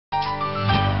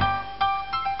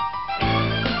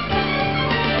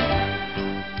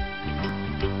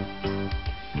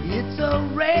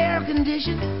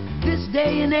condition this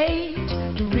day and age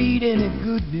to read any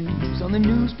good news on the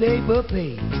newspaper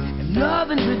page. And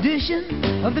love and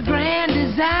tradition of the grand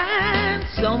design,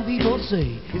 some people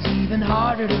say, is even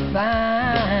harder to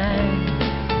find.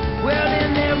 Well,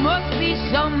 then there must be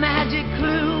some magic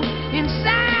clue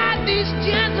inside these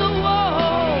gentle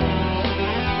walls,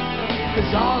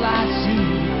 'cause all I see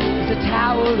is a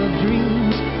tower of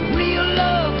dreams, real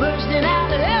love bursting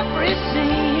out of every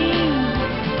scene.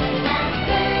 As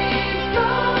days go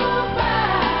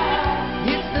by,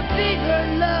 it's the bigger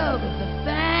love of the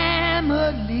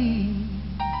family.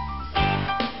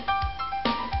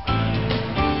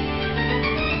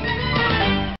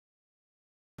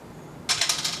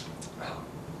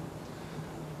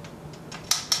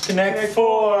 Connect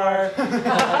 4.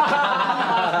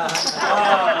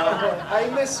 I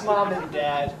miss Mom and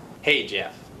Dad. Hey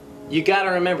Jeff, you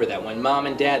gotta remember that when Mom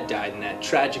and Dad died in that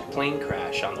tragic plane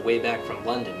crash on the way back from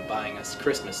London buying us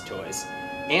Christmas toys,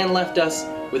 and left us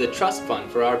with a trust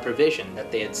fund for our provision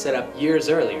that they had set up years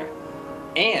earlier,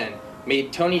 and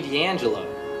made Tony D'Angelo,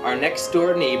 our next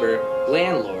door neighbor,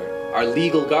 landlord, our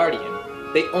legal guardian,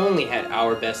 they only had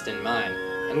our best in mind,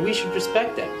 and we should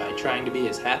respect that by trying to be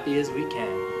as happy as we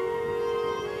can.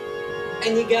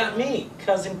 And you got me,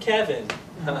 Cousin Kevin.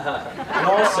 And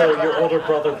also your older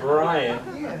brother Brian.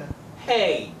 Yeah.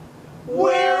 Hey,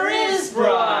 where is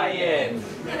Brian?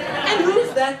 And who's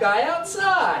that guy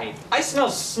outside? I smell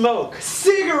smoke.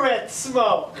 Cigarette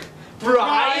smoke!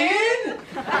 Brian?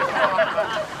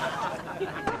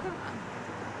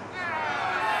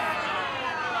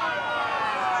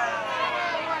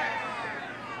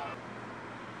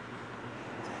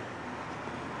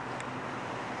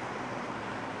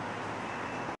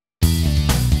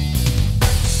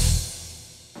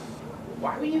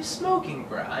 Why were you smoking,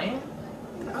 Brian?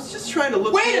 I was just trying to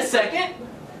look. Wait a second!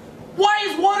 Why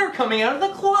is water coming out of the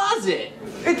closet?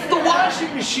 It's the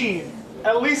washing machine!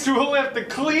 At least we won't have to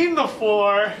clean the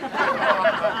floor.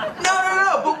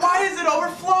 No, but why is it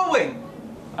overflowing?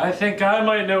 I think I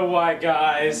might know why,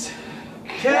 guys.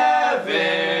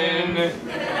 Kevin!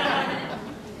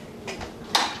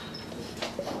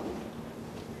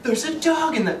 There's a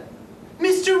dog in the...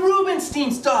 Mr.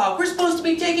 Rubenstein's dog! We're supposed to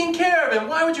be taking care of him!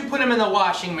 Why would you put him in the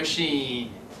washing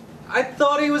machine? I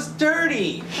thought he was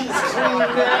dirty. He's clean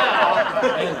now.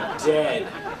 And dead.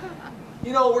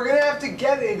 You know, we're gonna have to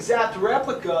get an exact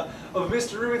replica of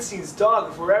Mr. Rubenstein's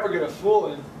dog if we're ever gonna fool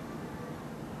him.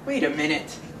 Wait a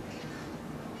minute.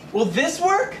 Will this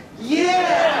work?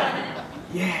 Yeah!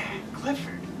 Yeah,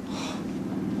 Clifford.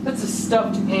 That's a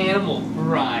stuffed animal,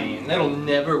 Brian. That'll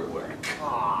never work.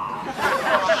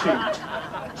 Shoot.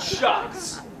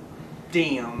 Shucks.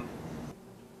 Damn.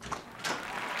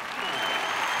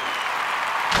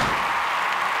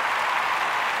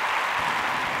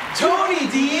 Tony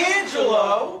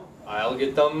D'Angelo! I'll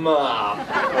get the mop.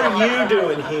 What are you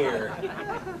doing here?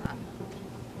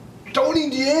 Tony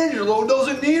D'Angelo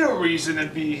doesn't need a reason to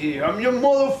be here. I'm your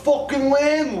motherfucking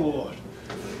landlord.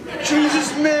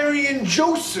 Jesus, Mary, and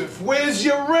Joseph, where's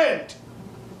your rent?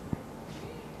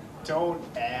 Don't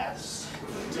ask.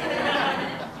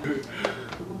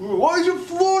 Why is your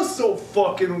floor so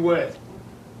fucking wet?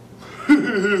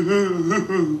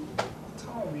 Tony.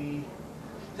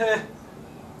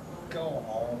 Go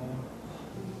home.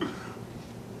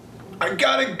 I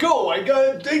gotta go. I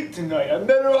got a date tonight. I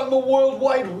met her on the World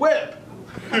Wide Web.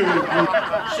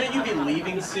 Shouldn't you be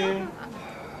leaving soon?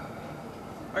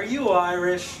 Are you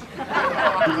Irish?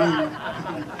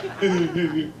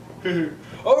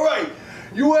 All right,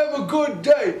 you have a good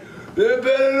day. There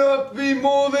better not be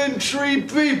more than 3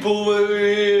 people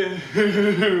living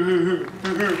here.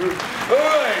 All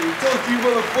right, talk to you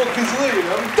motherfuckers later.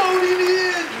 I'm Tony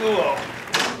D'Angelo.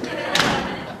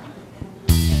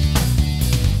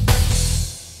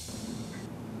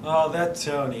 Oh, that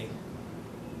Tony.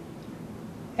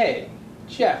 Hey,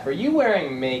 Jeff, are you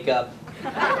wearing makeup?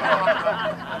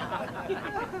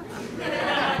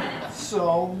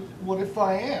 So, what if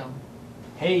I am?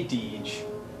 Hey, Deej.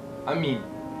 I mean,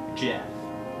 Jeff.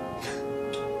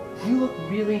 You look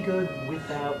really good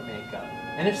without makeup.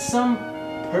 And if some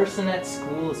person at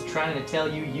school is trying to tell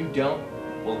you you don't,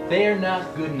 well, they're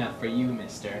not good enough for you,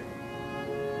 mister.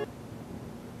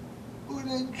 Good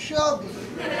and chubby.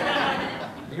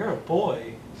 You're a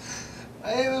boy.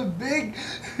 I have a big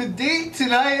date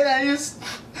tonight and I just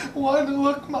want to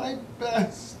look my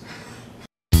best.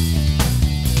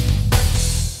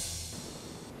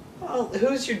 Well,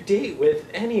 who's your date with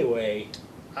anyway?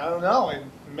 I don't know. I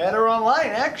met her online,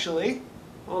 actually.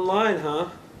 Online, huh?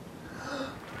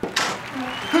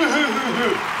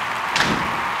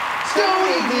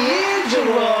 Tony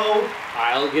D'Angelo! I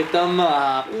I'll get the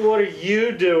mop. What are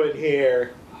you doing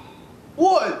here?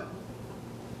 What?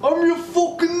 I'm your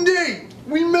fucking date.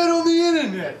 We met on the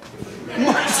internet.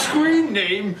 My screen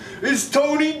name is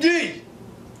Tony D.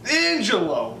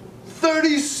 Angelo,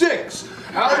 36.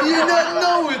 How do you not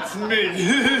know it's me?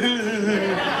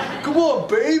 Come on,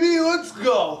 baby, let's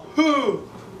go.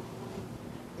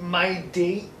 My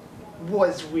date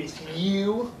was with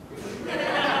you?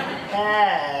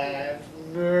 Have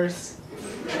mercy.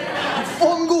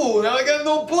 Fungal, now I got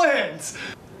no plans.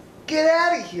 Get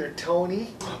out of here, Tony.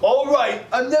 All right,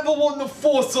 I never want to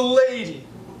force a lady.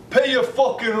 Pay your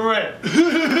fucking rent.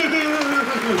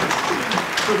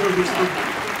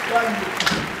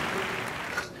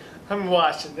 I'm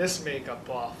washing this makeup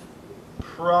off.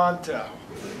 Pronto.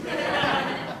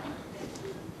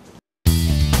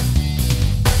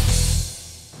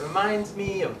 Reminds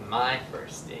me of my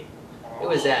first date. It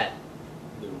was at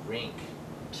the rink.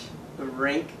 The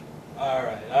rink? All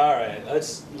right.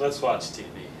 Let's watch TV.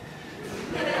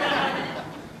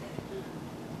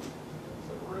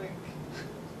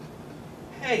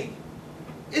 Hey,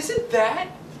 isn't that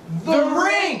The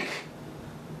rink!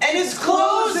 And it's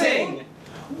closing!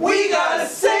 We gotta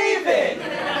save it!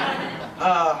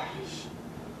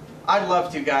 I'd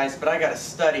love to, guys, but I gotta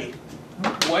study.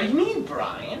 What do you mean,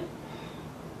 Brian?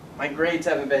 My grades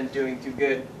haven't been doing too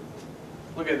good.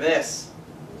 Look at this.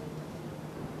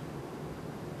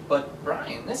 But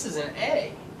Brian, this is an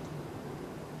A.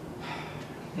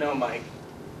 No, Mike.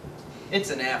 It's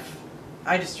an F.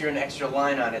 I just drew an extra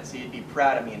line on it so you'd be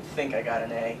proud of me and think I got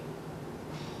an A.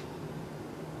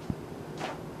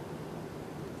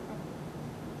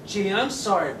 Gee, I'm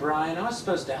sorry, Brian. I was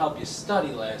supposed to help you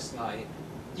study last night.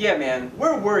 Yeah, man.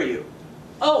 Where were you?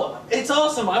 Oh, it's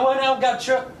awesome. I went out and got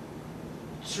drunk.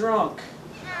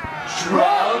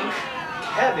 Drunk?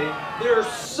 Kevin, there are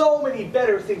so many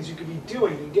better things you could be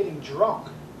doing than getting drunk.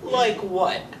 Like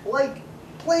what? Like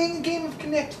playing a game of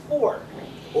Connect 4.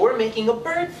 Or making a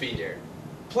bird feeder.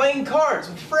 Playing cards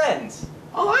with friends.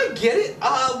 Oh, I get it.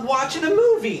 Watching a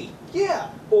movie. Yeah,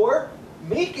 or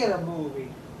making a movie.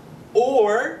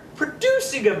 Or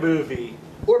producing a movie.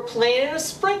 Or playing in a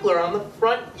sprinkler on the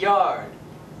front yard.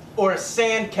 Or a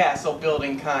sandcastle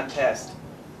building contest.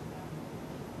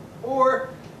 Or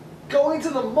going to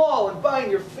the mall and buying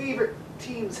your favorite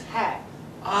team's hat.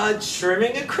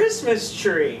 Trimming a Christmas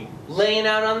tree. Laying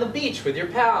out on the beach with your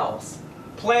pals.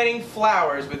 Planting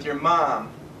flowers with your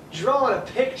mom. Drawing a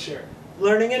picture.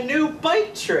 Learning a new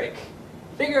bike trick.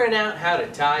 Figuring out how to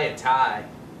tie a tie.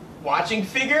 Watching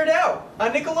Figure It Out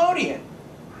on Nickelodeon.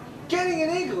 Getting an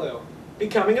igloo.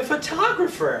 Becoming a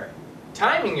photographer.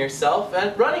 Timing yourself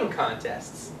at running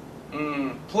contests.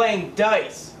 Playing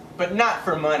dice, but not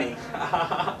for money.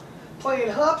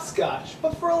 Playing hopscotch,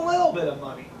 but for a little bit of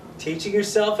money. Teaching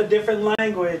yourself a different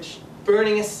language.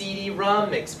 Burning a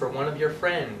CD-ROM mix for one of your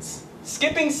friends.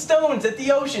 Skipping stones at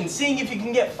the ocean, seeing if you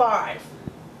can get 5.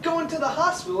 Going to the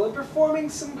hospital and performing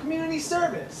some community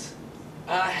service.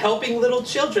 Helping little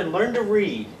children learn to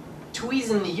read.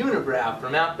 Tweezing the unibrow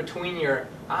from out between your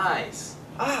eyes.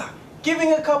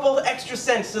 Giving a couple extra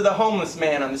cents to the homeless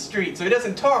man on the street so he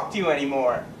doesn't talk to you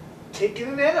anymore. Taking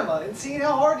an enema and seeing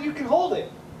how hard you can hold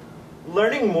it.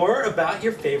 Learning more about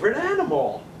your favorite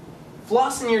animal.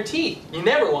 Flossing your teeth. You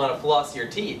never want to floss your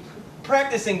teeth.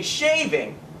 Practicing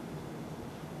shaving.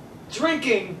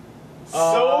 Drinking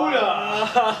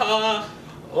soda.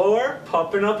 Or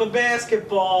pumping up a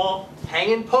basketball.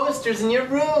 Hanging posters in your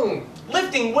room.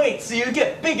 Lifting weights so you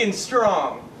get big and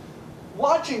strong.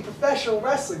 Watching professional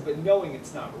wrestling but knowing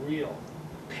it's not real.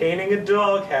 Painting a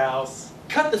doghouse.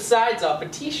 Cut the sides off a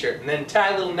t-shirt and then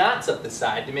tie little knots up the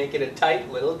side to make it a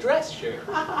tight little dress shirt.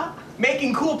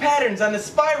 Making cool patterns on the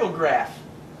spiral graph.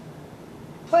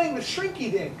 Playing the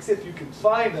shrinky dinks if you can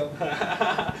find them.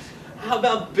 How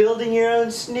about building your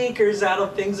own sneakers out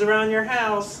of things around your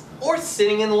house? Or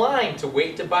sitting in line to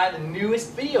wait to buy the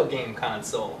newest video game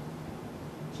console.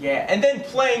 Yeah, and then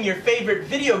playing your favorite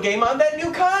video game on that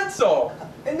new console.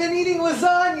 And then eating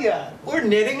lasagna. Or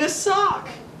knitting a sock.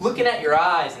 Looking at your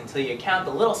eyes until you count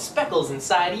the little speckles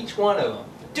inside each one of them.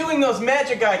 Doing those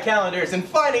magic eye calendars and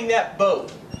finding that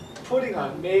boat. Putting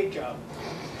on makeup.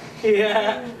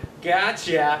 Yeah,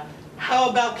 gotcha. How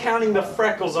about counting the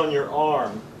freckles on your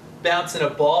arm? Bouncing a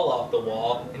ball off the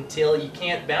wall until you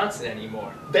can't bounce it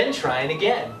anymore. Then trying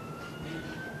again.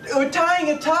 Or tying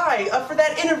a tie for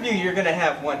that interview you're gonna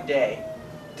have one day.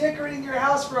 Decorating your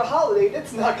house for a holiday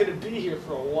that's not going to be here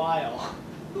for a while.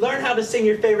 Learn how to sing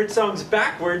your favorite songs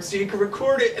backwards so you can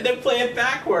record it and then play it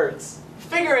backwards.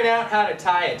 Figuring out how to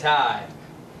tie a tie.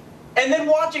 And then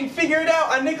watching Figure It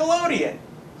Out on Nickelodeon.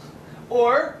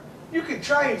 Or You could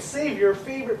try and save your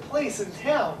favorite place in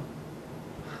town.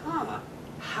 Huh.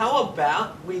 How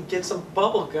about we get some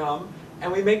bubble gum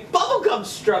and we make bubblegum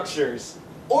structures?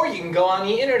 Or you can go on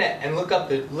the internet and look up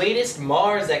the latest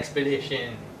Mars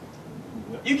expedition.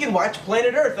 You can watch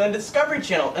Planet Earth on Discovery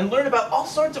Channel and learn about all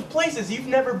sorts of places you've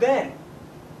never been.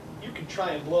 You could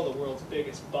try and blow the world's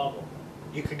biggest bubble.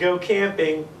 You could go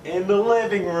camping in the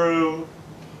living room.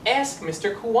 Ask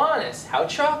Mr. Kiwanis how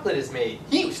chocolate is made.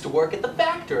 He used to work at the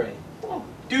factory.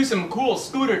 Do some cool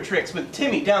scooter tricks with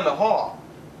Timmy down the hall.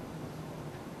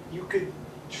 You could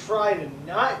try to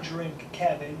not drink,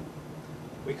 Kevin.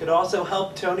 We could also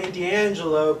help Tony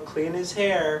D'Angelo clean his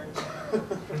hair.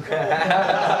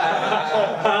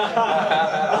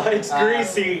 It's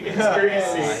greasy. It's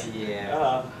greasy.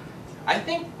 Yeah. I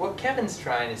think what Kevin's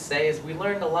trying to say is we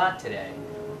learned a lot today.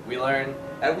 We learned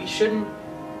that we shouldn't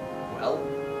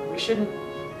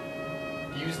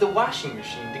use the washing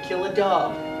machine to kill a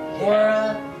dog.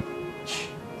 Or,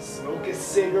 Smoke a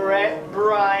cigarette,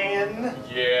 Brian.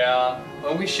 yeah.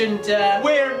 Or we shouldn't,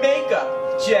 Wear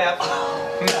makeup, Jeff.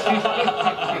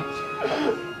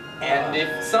 And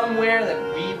if somewhere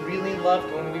that we really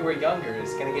loved when we were younger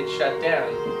is gonna get shut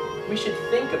down, we should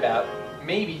think about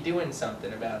maybe doing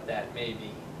something about that,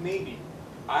 maybe. Maybe.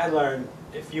 I learned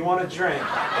if you want to drink,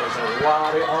 there's a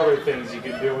lot of other things you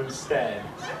can do instead.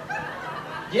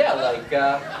 Yeah, like,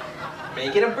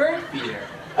 make it a bird feeder.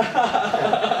 Don't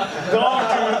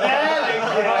do that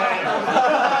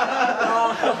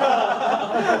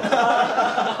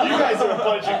again! You guys are a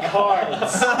bunch of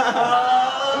cards. A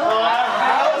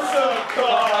house of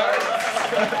cards!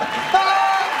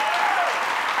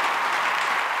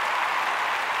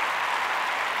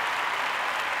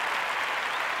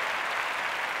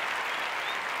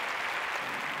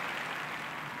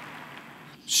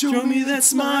 Show me that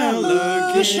smile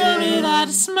again. Show me that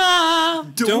smile.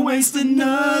 Don't waste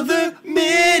another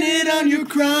minute on your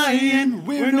crying.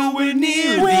 We're nowhere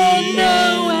near the end.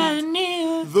 Nowhere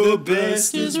near. The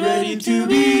best is ready to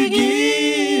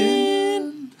begin.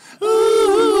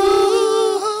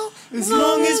 Ooh, as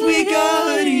long as we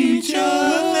got each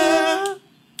other,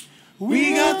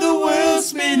 we got the world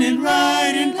spinning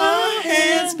right in our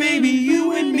hands, baby,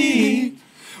 you and me.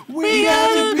 We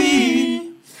gotta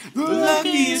be the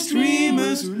luckiest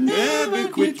dreamers who never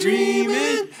quit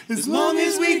dreaming. As long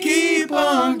as we keep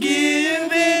on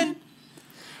giving,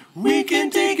 we can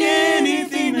take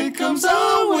anything that comes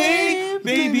our way,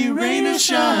 baby, rain or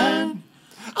shine,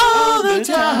 all the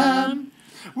time.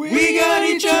 We got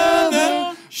each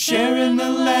other, sharing the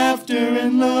laughter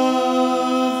and love.